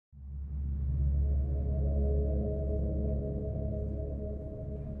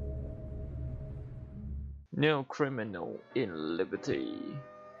No criminal in liberty.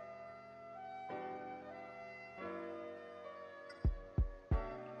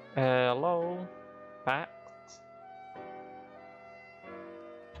 Hello, Pat.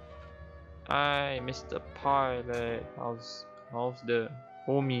 Hi, Mr. Pilot. How's the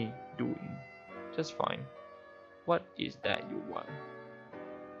homie doing? Just fine. What is that you want?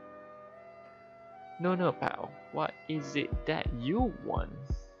 No, pal. What is it that you want?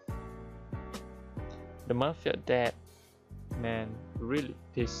 The Mafia that man really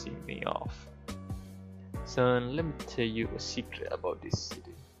pissing me off. Son, let me tell you a secret about this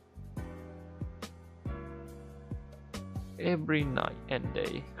city. Every night and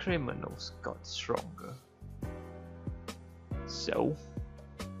day, criminals got stronger. So,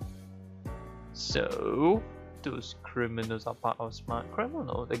 those criminals are part of smart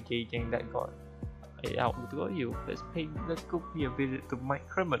criminals, the gay gang that got out to you. Let's go pay a visit to my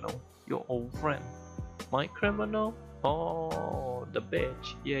criminal, your old friend. My criminal? Oh, the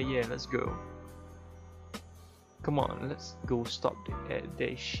bitch. Yeah, let's go. Come on, let's go stop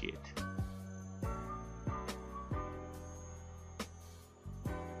that shit.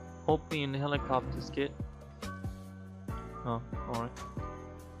 Hoping in helicopters, kid. Oh, alright.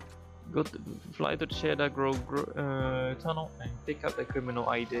 Go to fly to the Cheddar Grove tunnel and pick up the criminal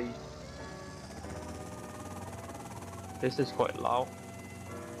ID. This is quite loud.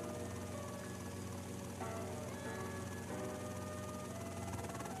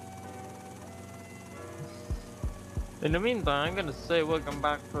 In the meantime, I'm gonna say welcome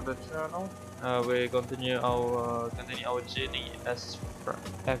back to the channel. We continue our journey as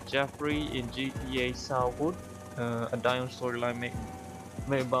Jefferey in GTA Southwood, a DYOM storyline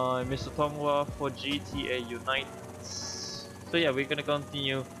made by Mr. Tongwa for GTA Unite. So yeah, we're gonna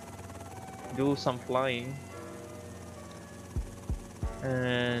continue do some flying,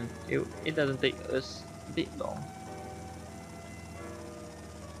 and it doesn't take us a bit long.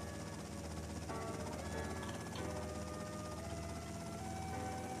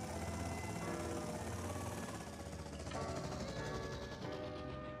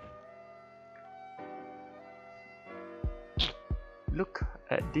 Look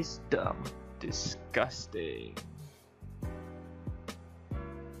at this dumb, disgusting.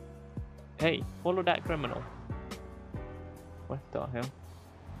 Hey, follow that criminal. What the hell?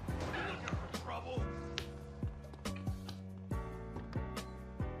 Trouble.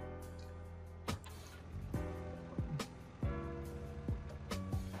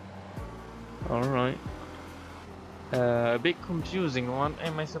 Alright. A bit confusing. What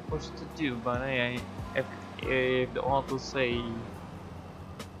am I supposed to do? But if the auto say,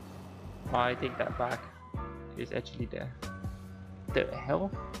 I take that back. It's actually there. The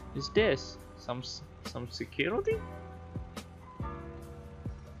hell is this? Some security?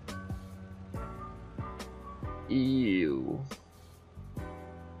 Ew.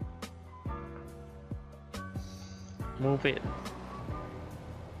 Move it.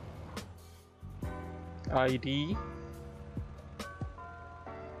 ID.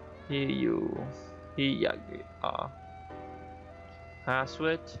 Here you are.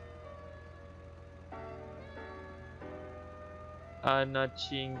 Password.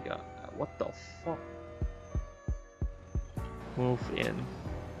 Anachinga. What the fuck? Move in.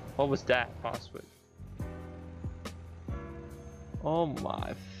 What was that password? Oh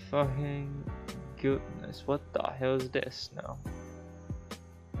my fucking goodness. What the hell is this now?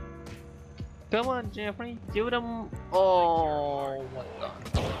 Come on, Jeffrey. Give them. Oh, what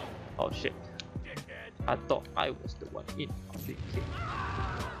the? Oh shit. I thought I was the one in on the kick.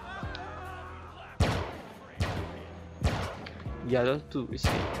 Yeah, those two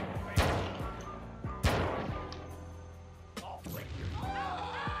escaped.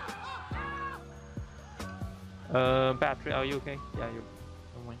 Patrick, are you okay? Yeah, you.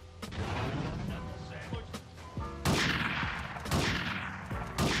 Don't mind.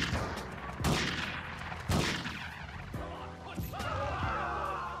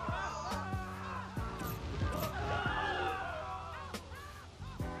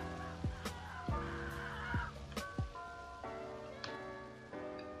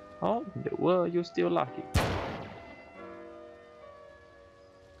 Oh, in the world, you're still lucky.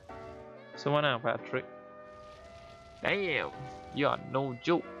 So what now, Patrick? Damn, you are no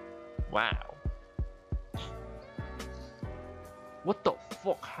joke. Wow. What the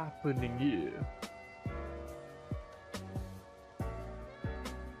fuck happening here?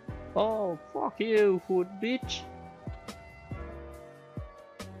 Oh, fuck you, food bitch.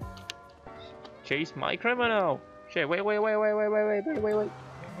 Chase my criminal. Shit, wait.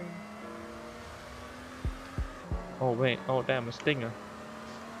 Oh wait, oh damn, a stinger.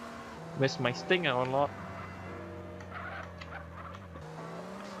 Missed my stinger a lot.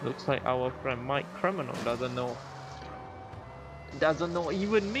 Looks like our friend Mike Criminal doesn't know. Doesn't know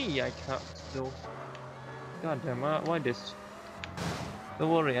even me. I can't know. God damn, why this? Don't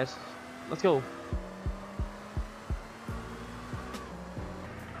worry, let's go.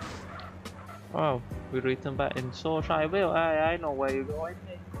 Wow, we return back in Social. Well, I know where you're going.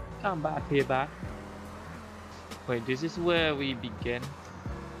 Come back here, back. Wait, this is where we began.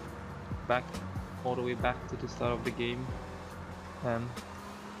 Back, all the way back to the start of the game.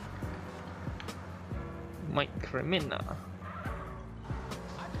 Mike Criminal.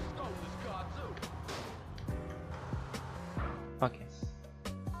 Okay.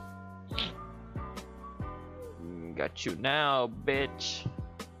 Got you now, bitch.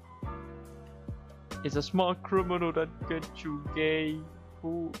 It's a smart criminal that gets you gay.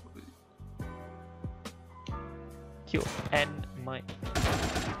 Who kill and Mike.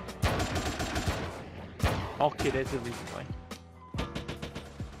 Okay, that's the reason why.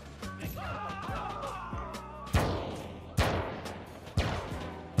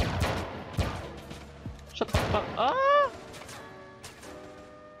 Shut the fuck up!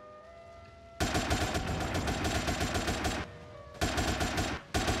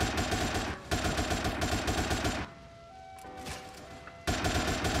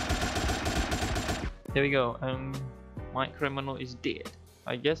 There we go. My criminal is dead.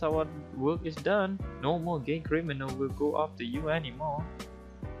 I guess our work is done. No more gay criminal will go after you anymore.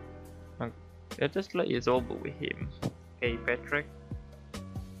 Let's just let it over with him. Hey, Patrick.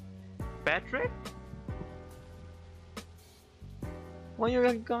 Patrick? Why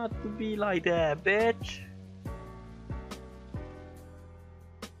you got to be like that, bitch?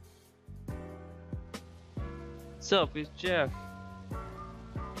 Sup, it's Jeff.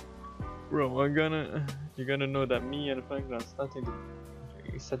 Bro, you're gonna know that me and Frank are starting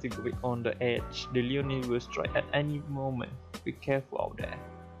to be on the edge. The Leones will strike at any moment. Be careful out there.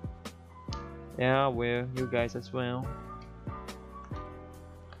 Yeah, well, you guys as well.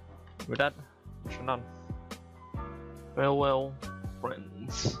 With that, done. Farewell,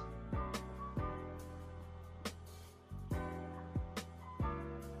 friends.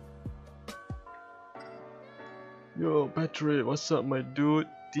 Yo, Patrick, what's up, my dude?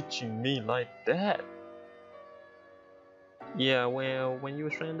 Teaching me like that? Yeah, well, when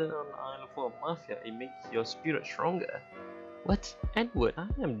you're stranded on an island full of Mafia, it makes your spirit stronger. What? Edward, I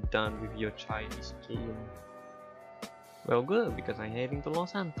am done with your Chinese game. Well, good, because I'm heading to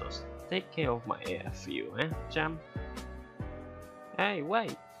Los Santos. Take care of my airfield, champ? Hey,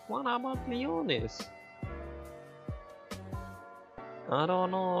 wait, what about Leones? I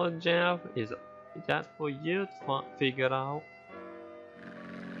don't know, Jeff. Is that for you to figure out?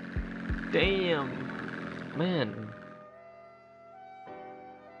 Damn, man.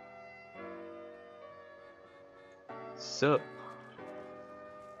 Sup?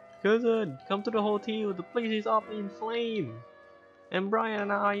 Cousin, come to the hotel. The place is up in flame. And Brian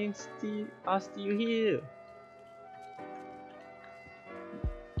and I are still here.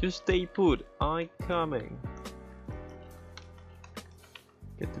 Just stay put. I'm coming.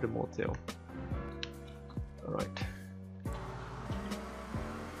 Get to the motel. Alright.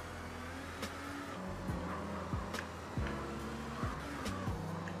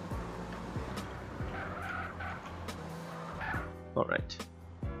 Alright.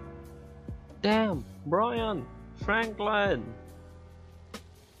 Damn, Brian, Franklin.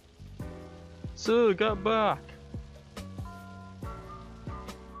 Sir, get back.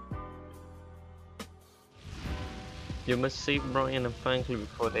 You must save Brian and Franklin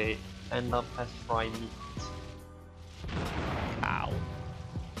before they end up as fried meat. Ow.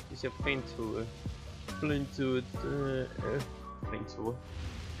 It's a pain tool. Flint tool. Flint tool.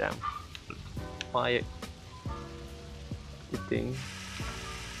 Damn. Fire. Thing.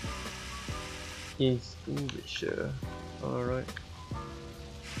 Extinguisher. Alright.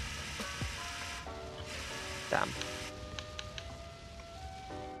 Damn.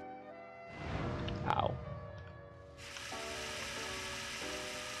 Ow.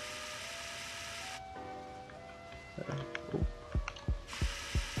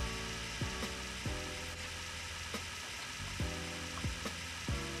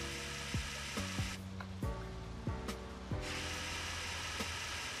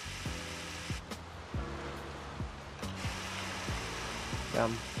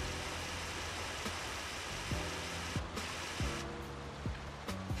 Damn.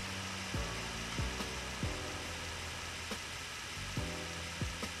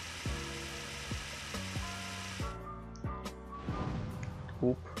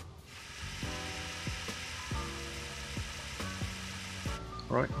 Oop.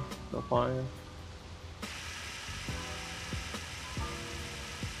 Right, no fire.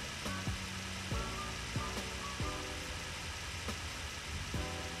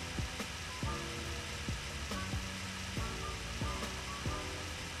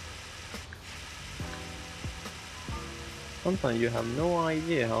 sometimes you have no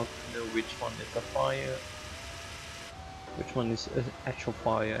idea how to know which one is a fire, which one is actual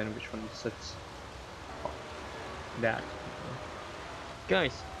fire, and which one is such that.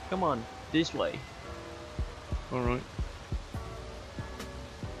 Guys, come on, this way. Alright.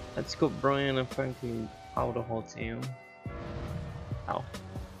 Let's go Brian and Franklin out of the hotel. Ow.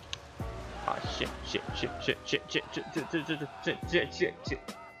 Ah shit.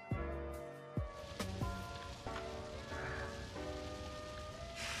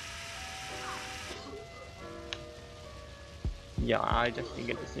 Yeah, I just think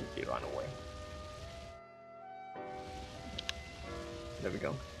it is simply run away. There we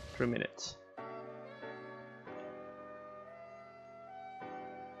go. 3 minutes.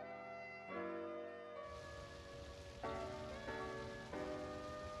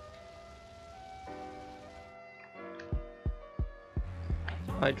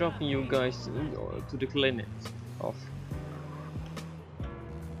 I dropping you guys to the clinic of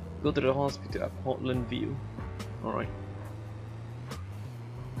go to the hospital at Portland View. Alright.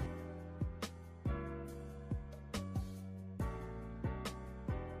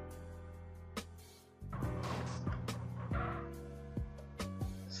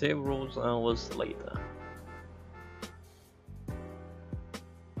 Several hours later.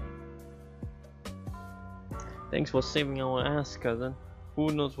 Thanks for saving our ass, cousin. Who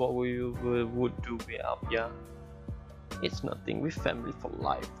knows what we would do without ya? It's nothing, we're family for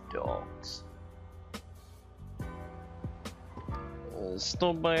life, dogs. I will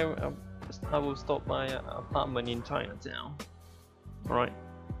stop by an apartment in Chinatown. Alright.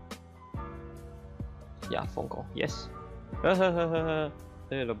 Yeah, phone call, yes.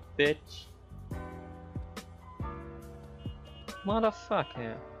 Little bitch.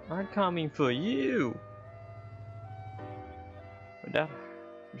 Motherfucker, I'm coming for you. With that,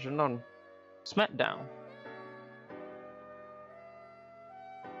 you're on SmackDown.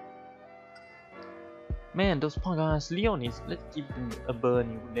 Man, those punk ass Leones, let's give them a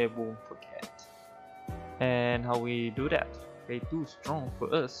burn you never won't forget. And how we do that? They too strong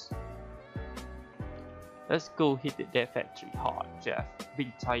for us. Let's go hit their factory hard, Jeff.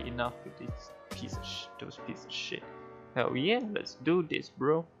 Been tight enough with this those piece of shit. Hell yeah, let's do this,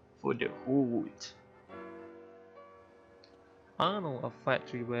 bro. For the hood. I know a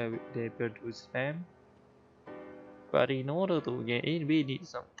factory where they produce spam, but in order to get in, we need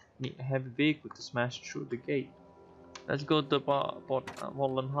a heavy vehicle to smash through the gate. Let's go to the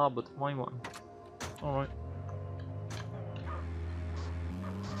Portland Harbor to find one. Alright.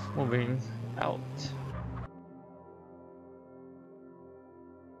 Moving out.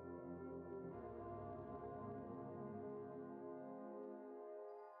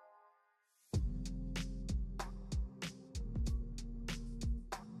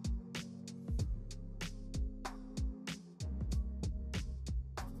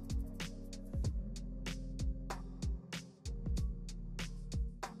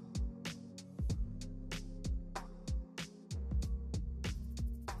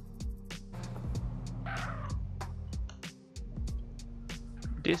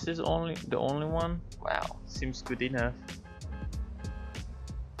 This is the only one? Wow, seems good enough.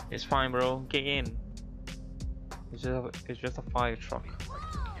 It's fine, bro. Get in. It's just a fire truck.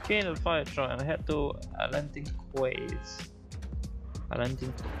 Get in the fire truck and head to Atlantic Quays. Atlantic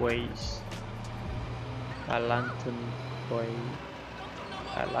Quays. Atlantic Quays.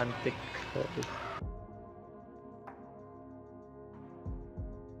 Atlantic Quays.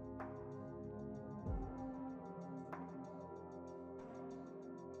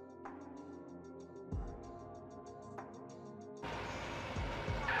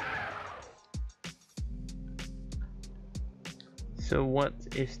 So what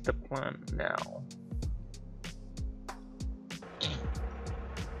is the plan now?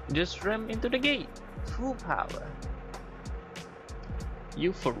 Just ram into the gate. Full power.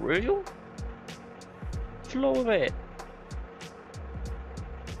 You for real? Flow it.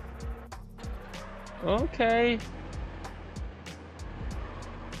 Okay.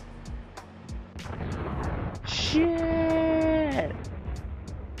 Shit.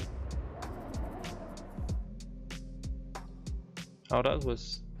 Oh, that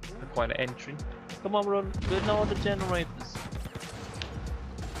was quite an entry. Come on, bro. There's no other generators.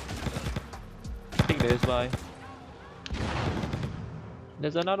 Take this, bye.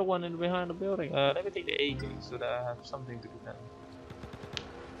 There's another one in behind the building. Let me take the AK so that I have something to defend.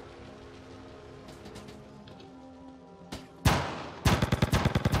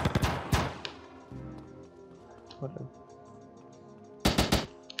 What the?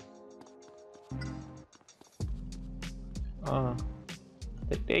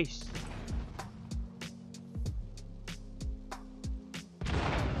 Take this.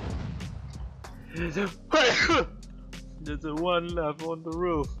 There's a one left on the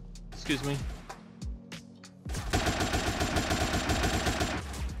roof. Excuse me.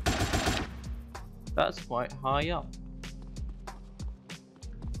 That's quite high up.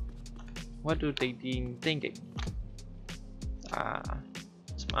 What do they be thinking? Ah,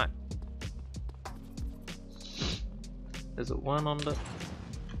 smart. There's a one on the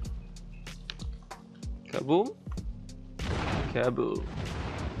kaboom. Kaboom.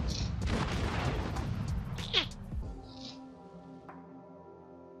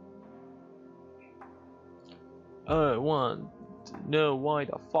 I want to know why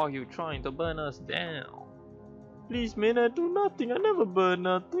the fuck you trying to burn us down. Please man, I do nothing, I never burn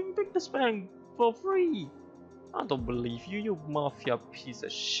nothing. Take the spank for free. I don't believe you, you mafia piece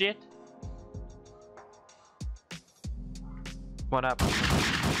of shit. What happened?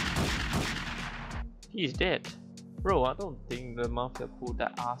 He's dead. Bro, I don't think the mafia pulled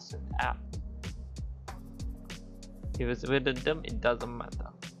that ass out. If it's with them, it doesn't matter.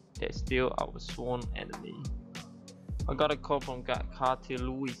 They're still our sworn enemy. I got a call from Cartel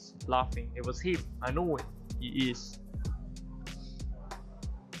Luis laughing. It was him. I know it. He is.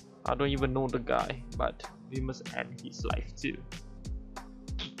 I don't even know the guy, but we must end his life too.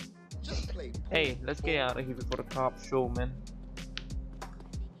 Hey, let's get out of here before the cops show, man.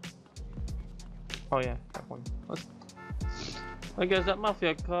 Oh yeah, that one. I guess that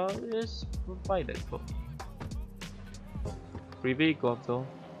mafia car is provided for me. Free vehicle though.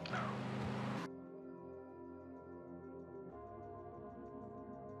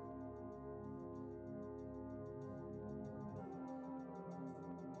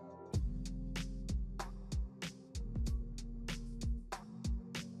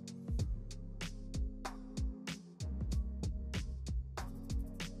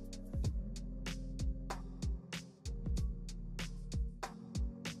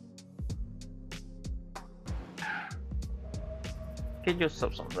 Get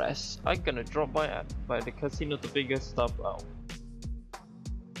yourself some rest. I'm gonna drop by the casino to figure stuff out.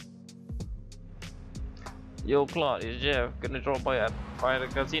 Yo, Claude, it's Jeff. Gonna drop by the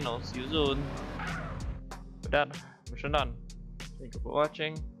casino. See you soon. With that, mission done. Thank you for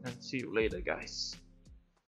watching and see you later, guys.